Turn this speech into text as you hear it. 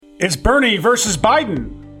It's Bernie versus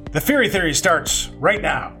Biden. The Fury Theory starts right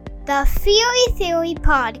now. The Fury Theory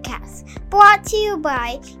Podcast, brought to you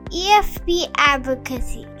by EFB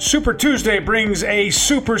Advocacy. Super Tuesday brings a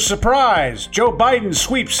super surprise. Joe Biden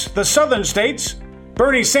sweeps the southern states.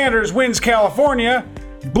 Bernie Sanders wins California.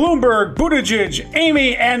 Bloomberg, Buttigieg,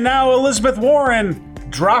 Amy, and now Elizabeth Warren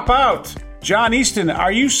drop out. John Easton,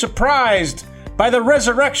 are you surprised by the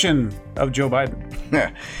resurrection of Joe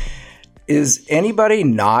Biden? Is anybody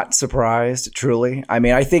not surprised, truly? I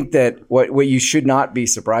mean, I think that what you should not be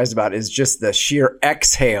surprised about is just the sheer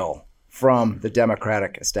exhale from the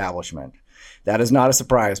Democratic establishment. That is not a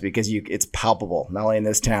surprise because it's palpable, not only in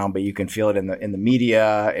this town, but you can feel it in the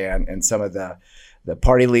media and some of the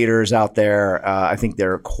party leaders out there. I think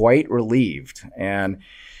they're quite relieved. And,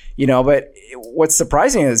 but what's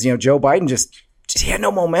surprising is, Joe Biden just he had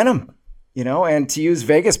no momentum, and to use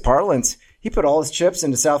Vegas parlance, he put all his chips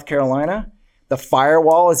into South Carolina, the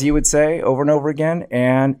firewall, as he would say, over and over again,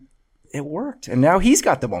 and it worked. And now he's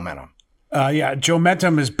got the momentum. Joe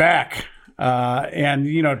Mentum is back. And,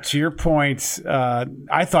 to your point,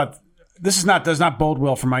 I thought this does not bode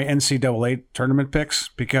well for my NCAA tournament picks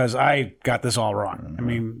because I got this all wrong. Mm-hmm. I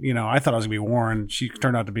mean, I thought it was going to be Warren. She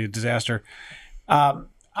turned out to be a disaster.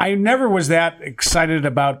 I never was that excited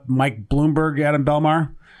about Mike Bloomberg, Adam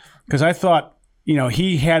Belmar, because I thought,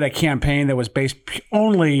 he had a campaign that was based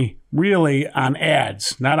only really on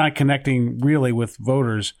ads, not on connecting really with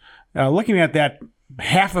voters. Looking at that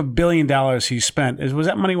 $500 million he spent, was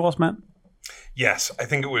that money well spent? Yes, I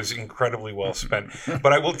think it was incredibly well spent.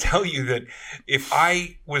 But I will tell you that if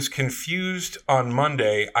I was confused on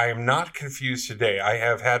Monday, I am not confused today. I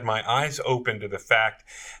have had my eyes open to the fact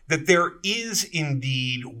that there is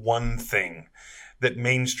indeed one thing that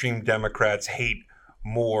mainstream Democrats hate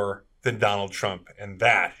more than Donald Trump, and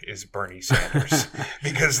that is Bernie Sanders.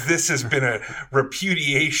 Because this has been a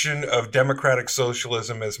repudiation of democratic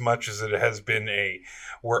socialism as much as it has been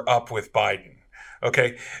we're up with Biden.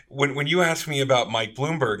 Okay, when you asked me about Mike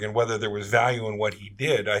Bloomberg and whether there was value in what he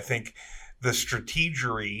did, I think the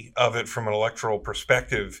strategery of it from an electoral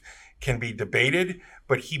perspective can be debated,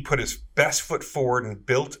 but he put his best foot forward and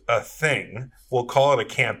built a thing, we'll call it a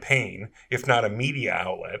campaign, if not a media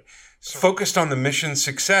outlet, focused on the mission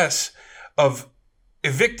success of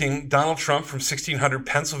evicting Donald Trump from 1600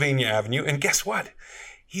 Pennsylvania Avenue. And guess what?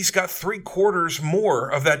 He's got 3/4 more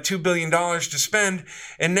of that $2 billion to spend.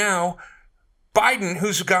 And now Biden,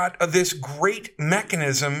 who's got this great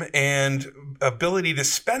mechanism and ability to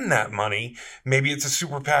spend that money, maybe it's a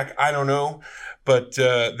super PAC, I don't know, but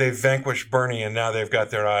they've vanquished Bernie and now they've got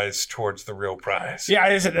their eyes towards the real prize. Yeah,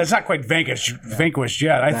 it's not quite vanquished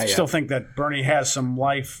yet. I still think that Bernie has some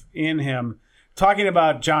life in him. Talking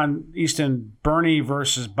about John Easton, Bernie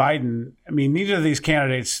versus Biden, I mean, neither of these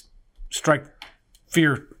candidates strike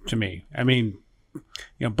fear to me. I mean,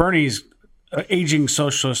 Bernie's an aging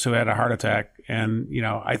socialist who had a heart attack, and,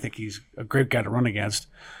 I think he's a great guy to run against.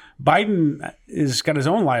 Biden has got his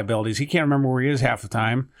own liabilities. He can't remember where he is half the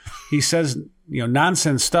time. He says,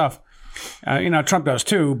 nonsense stuff. Trump does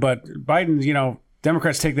too, but Biden,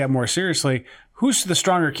 Democrats take that more seriously. Who's the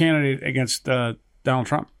stronger candidate against Donald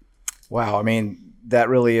Trump? Wow. I mean, that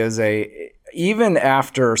really is even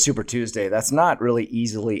after Super Tuesday, that's not really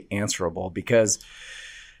easily answerable because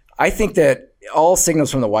I think that all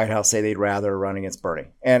signals from the White House say they'd rather run against Bernie.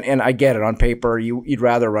 And I get it. On paper, you'd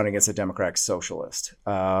rather run against a Democratic socialist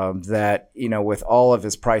that, with all of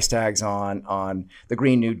his price tags on the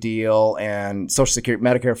Green New Deal and Social Security,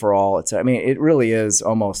 Medicare for all, it really is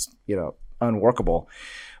almost, unworkable.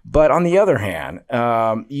 But on the other hand,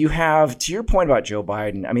 you have, to your point about Joe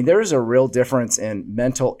Biden, I mean, there's a real difference in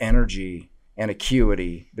mental energy and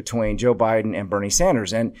acuity between Joe Biden and Bernie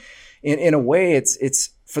Sanders. And in a way, it's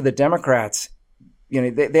for the Democrats,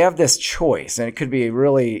 they have this choice, and it could be a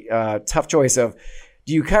really tough choice of,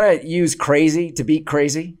 do you kind of use crazy to beat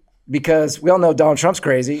crazy? Because we all know Donald Trump's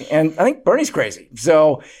crazy, and I think Bernie's crazy.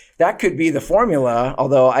 So that could be the formula,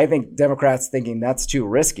 although I think Democrats thinking that's too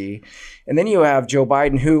risky. And then you have Joe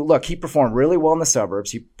Biden, who, look, he performed really well in the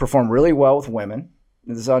suburbs. He performed really well with women.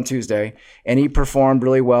 This is on Tuesday. And he performed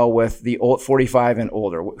really well with the old 45 and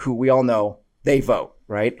older, who we all know they vote,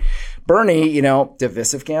 right? Bernie,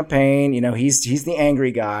 divisive campaign, he's the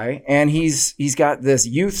angry guy, and he's got this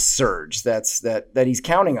youth surge that he's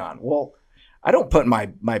counting on. Well, I don't put my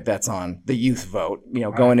bets on the youth vote,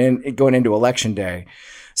 going into election day.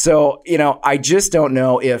 So, I just don't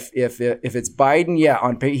know if it's Biden. Yeah,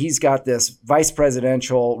 on paper, he's got this vice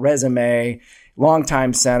presidential resume,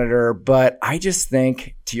 longtime senator. But I just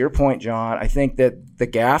think, to your point, John, I think that the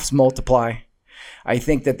gaffes multiply. I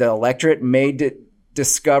think that the electorate may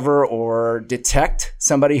discover or detect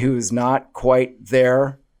somebody who's not quite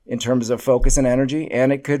there in terms of focus and energy,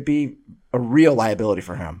 and it could be a real liability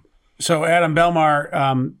for him. So, Adam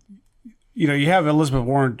Belmar, you have Elizabeth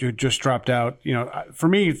Warren who just dropped out. For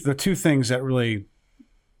me, the two things that really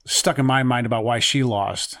stuck in my mind about why she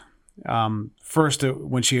lost. First,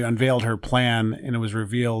 when she unveiled her plan and it was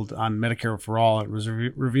revealed on Medicare for All, it was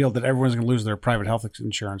revealed that everyone's going to lose their private health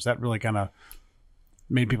insurance. That really kind of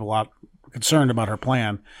made people a lot concerned about her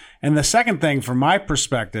plan. And the second thing, from my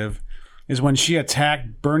perspective, is when she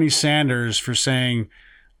attacked Bernie Sanders for saying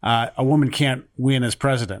a woman can't win as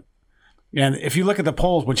president. And if you look at the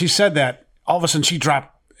polls, when she said that, all of a sudden she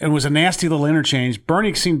dropped. It was a nasty little interchange.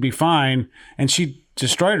 Bernie seemed to be fine, and she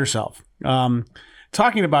destroyed herself.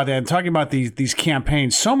 Talking about that and talking about these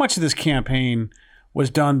campaigns, so much of this campaign was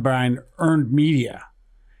done by earned media.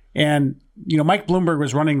 And, Mike Bloomberg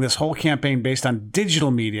was running this whole campaign based on digital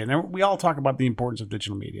media. And we all talk about the importance of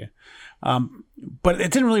digital media. But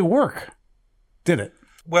it didn't really work, did it?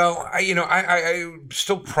 Well, I'm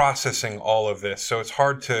still processing all of this, so it's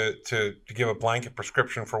hard to give a blanket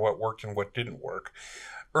prescription for what worked and what didn't work.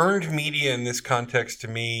 Earned media in this context, to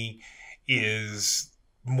me, is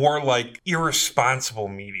more like irresponsible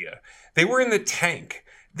media. They were in the tank.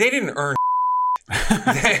 They didn't earn.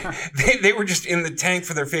 they were just in the tank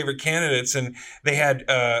for their favorite candidates, and they had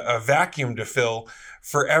a vacuum to fill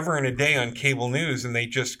forever and a day on cable news, and they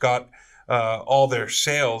just got all their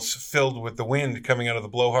sails filled with the wind coming out of the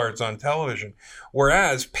blowhards on television.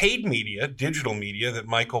 Whereas paid media, digital media that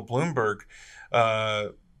Michael Bloomberg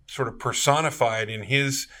sort of personified in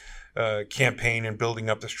his campaign and building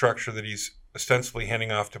up the structure that he's ostensibly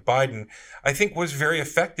handing off to Biden, I think was very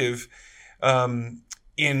effective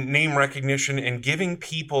in name recognition and giving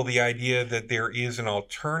people the idea that there is an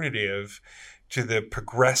alternative to the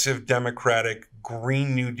progressive Democratic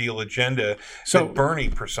Green New Deal agenda that Bernie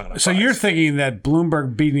personifies. So you're thinking that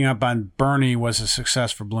Bloomberg beating up on Bernie was a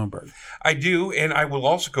success for Bloomberg? I do, and I will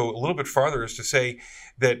also go a little bit farther as to say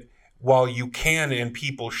that while you can and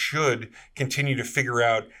people should continue to figure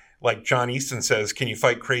out, like John Easton says, can you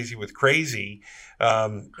fight crazy with crazy?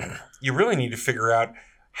 You really need to figure out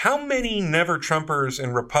how many never-Trumpers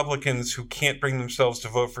and Republicans who can't bring themselves to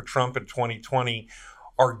vote for Trump in 2020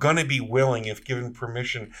 are going to be willing, if given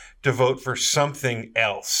permission, to vote for something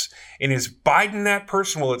else. And is Biden that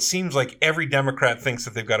person? Well, it seems like every Democrat thinks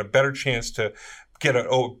that they've got a better chance to get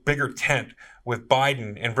a bigger tent with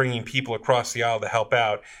Biden and bringing people across the aisle to help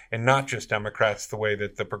out, and not just Democrats the way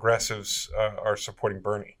that the progressives are supporting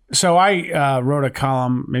Bernie. So I wrote a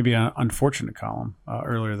column, maybe an unfortunate column,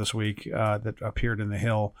 earlier this week that appeared in The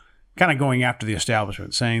Hill, kind of going after the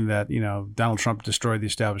establishment, saying that, Donald Trump destroyed the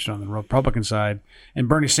establishment on the Republican side, and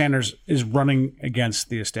Bernie Sanders is running against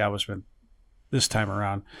the establishment this time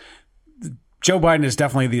around. Joe Biden is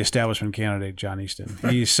definitely the establishment candidate, John Easton.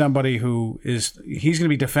 He's somebody he's going to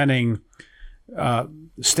be defending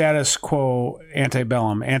status quo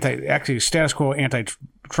antebellum, status quo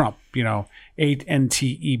anti-Trump,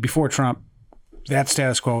 8NTE before Trump, that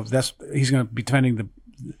status quo. He's going to be defending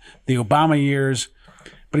the Obama years,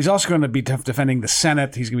 but he's also going to be defending the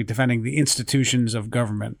Senate. He's going to be defending the institutions of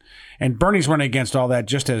government. And Bernie's running against all that,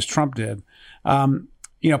 just as Trump did.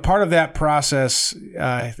 Part of that process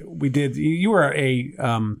we did. You were a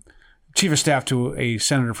chief of staff to a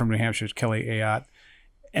senator from New Hampshire, Kelly Ayotte.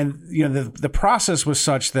 And the process was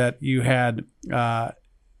such that you had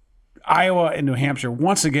Iowa and New Hampshire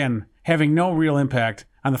once again having no real impact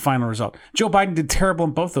on the final result. Joe Biden did terrible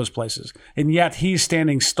in both those places, and yet he's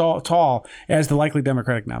standing tall as the likely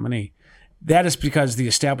Democratic nominee. That is because the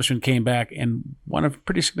establishment came back and won a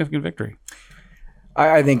pretty significant victory.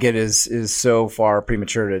 I think it is so far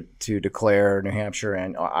premature to declare New Hampshire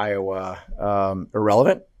and Iowa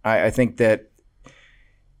irrelevant. I think that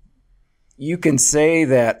you can say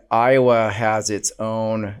that Iowa has its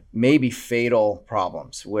own maybe fatal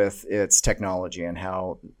problems with its technology and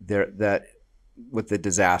how with the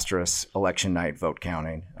disastrous election night vote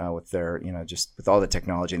counting, with their, just with all the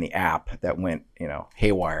technology and the app that went,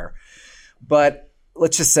 haywire. But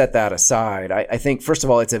let's just set that aside. I think, first of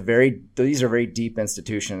all, these are very deep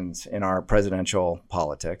institutions in our presidential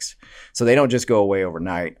politics. So they don't just go away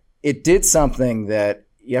overnight. It did something that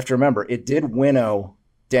you have to remember. It did winnow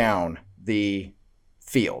down the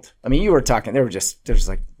field. I mean, you were talking, there's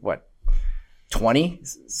like, what, 20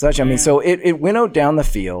 such? I mean, so it winnowed down the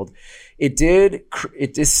field.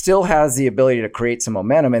 It still has the ability to create some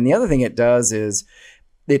momentum. And the other thing it does is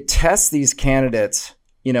it tests these candidates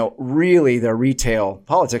really the retail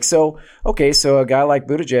politics. So, okay, so a guy like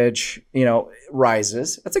Buttigieg,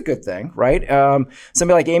 rises. That's a good thing, right?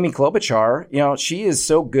 Somebody like Amy Klobuchar, she is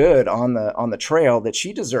so good on the trail that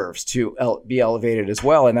she deserves to be elevated as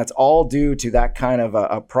well. And that's all due to that kind of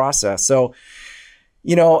a process. So,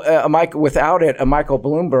 without it, a Michael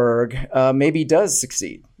Bloomberg maybe does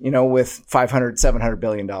succeed, with $500-700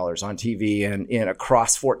 billion on TV and in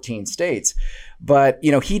across 14 states. But,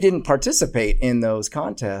 he didn't participate in those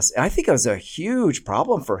contests. I think it was a huge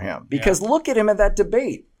problem for him because look at him at that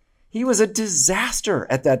debate. He was a disaster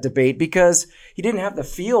at that debate because he didn't have the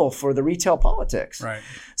feel for the retail politics. Right.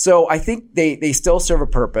 So I think they still serve a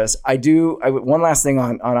purpose. One last thing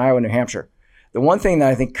on Iowa, New Hampshire. The one thing that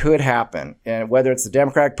I think could happen, and whether it's the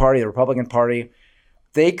Democratic Party, the Republican Party,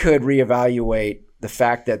 they could reevaluate the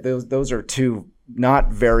fact that those are two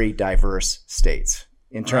not very diverse states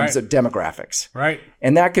in terms of demographics. Right.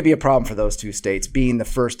 And that could be a problem for those two states being the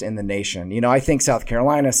first in the nation. I think South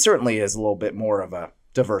Carolina certainly is a little bit more of a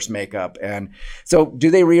diverse makeup. And so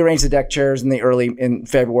do they rearrange the deck chairs in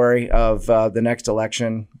February of the next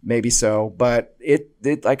election? Maybe so. But it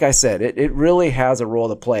like I said, it really has a role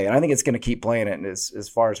to play. And I think it's going to keep playing it as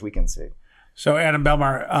far as we can see. So Adam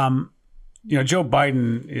Belmar, Joe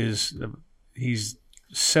Biden he's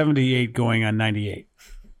 78 going on 98.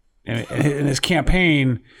 And his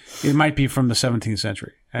campaign, it might be from the 17th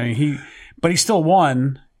century. I mean, but he still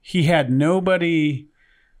won. He had no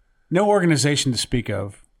organization to speak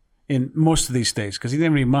of in most of these states because he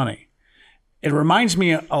didn't have any money. It reminds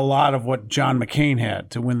me a lot of what John McCain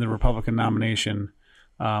had to win the Republican nomination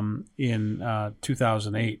in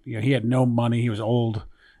 2008. He had no money. He was old.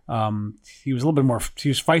 He was a little bit more. He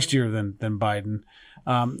was feistier than Biden.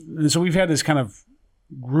 And so we've had this kind of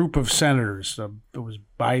group of senators. It was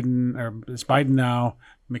Biden, or it's Biden now,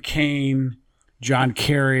 McCain, John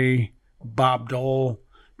Kerry, Bob Dole,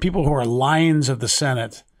 people who are lions of the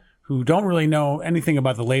Senate who don't really know anything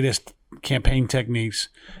about the latest campaign techniques.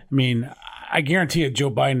 I mean, I guarantee you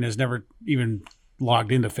Joe Biden has never even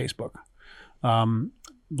logged into Facebook,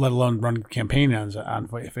 let alone run a campaign on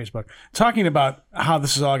Facebook. Talking about how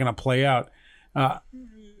this is all going to play out,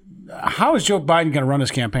 how is Joe Biden going to run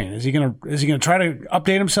his campaign? Is he going to try to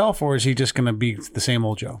update himself, or is he just going to be the same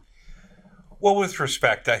old Joe? Well, with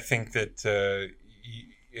respect, I think that,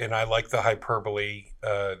 and I like the hyperbole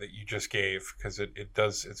that you just gave because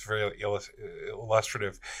it's very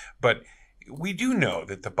illustrative. But we do know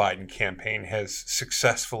that the Biden campaign has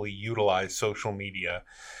successfully utilized social media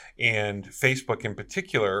and Facebook in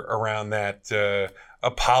particular around that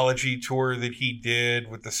apology tour that he did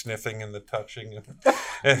with the sniffing and the touching. And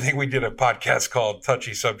I think we did a podcast called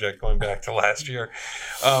Touchy Subject going back to last year.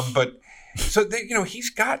 So he's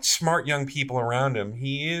got smart young people around him.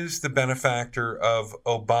 He is the benefactor of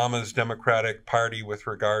Obama's Democratic Party with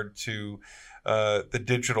regard to the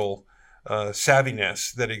digital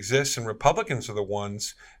savviness that exists, and Republicans are the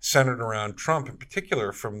ones centered around Trump in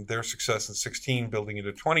particular from their success in 2016 building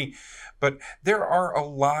into 2020. But there are a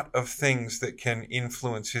lot of things that can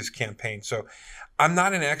influence his campaign. So I'm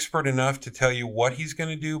not an expert enough to tell you what he's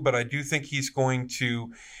going to do, but I do think he's going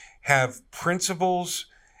to have principles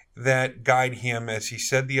that guide him, as he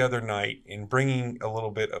said the other night, in bringing a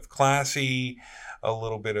little bit of classy, a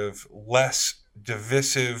little bit of less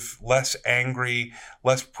divisive, less angry,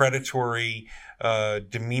 less predatory,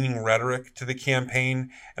 demeaning rhetoric to the campaign.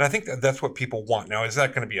 And I think that's what people want. Now, is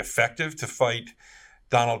that going to be effective to fight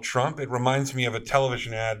Donald Trump? It reminds me of a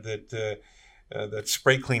television ad that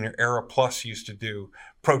spray cleaner Era Plus used to do.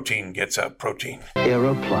 Protein gets out protein.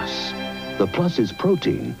 Era Plus. The plus is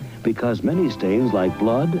protein because many stains like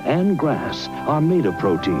blood and grass are made of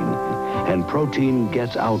protein. And protein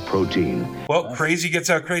gets out protein. Well, crazy gets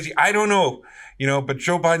out crazy. I don't know, but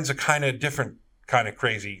Joe Biden's a kind of different kind of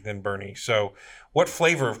crazy than Bernie. So what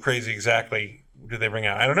flavor of crazy exactly do they bring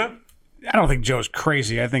out? I don't know. I don't think Joe's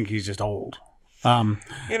crazy. I think he's just old. And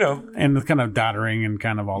kind of doddering and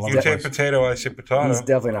kind of all over the place. You say potato, I say potato. He's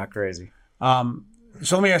definitely not crazy.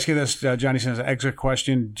 So let me ask you this, Johnny Sins, an exit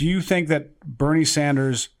question. Do you think that Bernie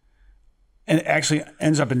Sanders actually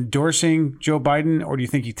ends up endorsing Joe Biden, or do you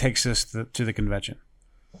think he takes this to the convention?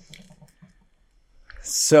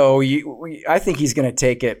 So I think he's going to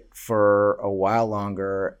take it for a while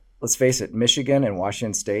longer. Let's face it, Michigan and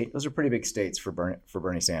Washington State, those are pretty big states for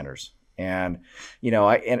Bernie Sanders. And,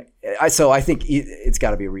 I think it's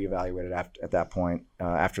got to be reevaluated at that point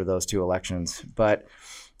after those two elections. But,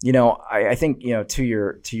 I think, to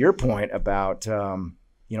your point about,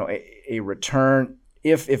 a return,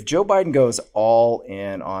 if Joe Biden goes all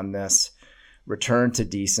in on this return to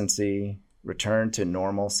decency, return to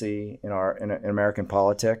normalcy in American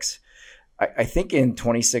politics, I think in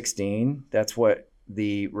 2016, that's what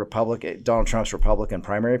the Donald Trump's Republican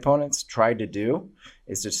primary opponents tried to do,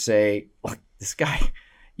 is to say, look, this guy,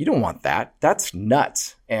 you don't want that. That's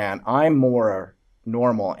nuts. And I'm more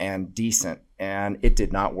normal and decent. And it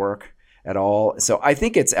did not work at all. So I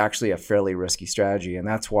think it's actually a fairly risky strategy. And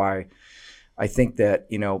that's why I think that,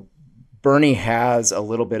 Bernie has a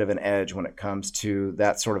little bit of an edge when it comes to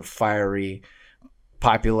that sort of fiery,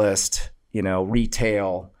 populist,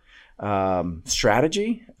 retail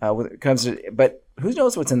strategy when it comes to, but who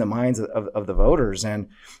knows what's in the minds of the voters. And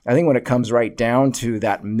I think when it comes right down to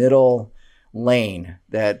that middle lane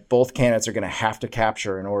that both candidates are going to have to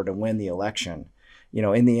capture in order to win the election,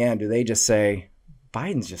 in the end, do they just say,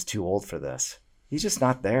 Biden's just too old for this? He's just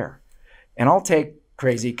not there. And I'll take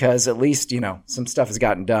crazy because at least, some stuff has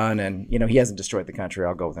gotten done and, he hasn't destroyed the country.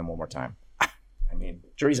 I'll go with him one more time. I mean,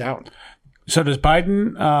 jury's out. So does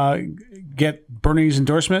Biden get Bernie's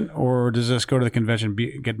endorsement, or does this go to the convention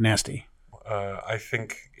get nasty? I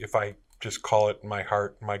think if I just call it my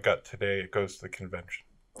heart, my gut today, it goes to the convention.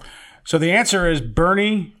 So the answer is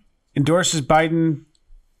Bernie endorses Biden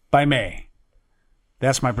by May.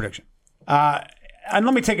 That's my prediction. And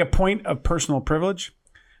let me take a point of personal privilege.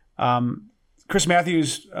 Chris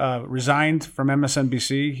Matthews resigned from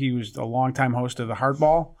MSNBC. He was a longtime host of the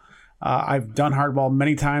Hardball. I've done Hardball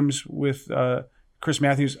many times with Chris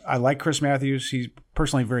Matthews. I like Chris Matthews. He's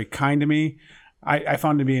personally very kind to me. I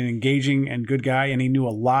found him to be an engaging and good guy, and he knew a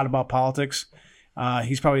lot about politics.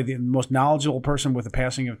 He's probably the most knowledgeable person with the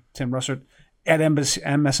passing of Tim Russert at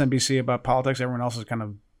MSNBC about politics. Everyone else is kind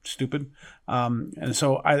of stupid. And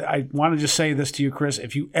so I want to just say this to you, Chris.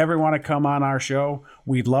 If you ever want to come on our show,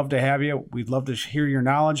 we'd love to have you. We'd love to hear your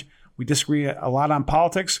knowledge. We disagree a lot on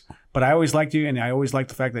politics, but I always liked you, and I always liked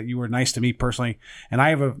the fact that you were nice to me personally. And I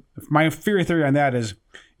have my theory on that is,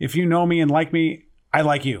 if you know me and like me, I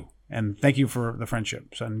like you. And thank you for the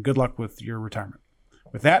friendship. So, and good luck with your retirement.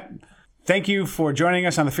 With that, thank you for joining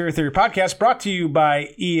us on the Fear Theory podcast, brought to you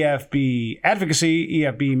by EFB Advocacy.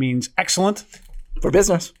 EFB means excellent. For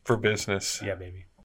business. For business. Yeah, baby.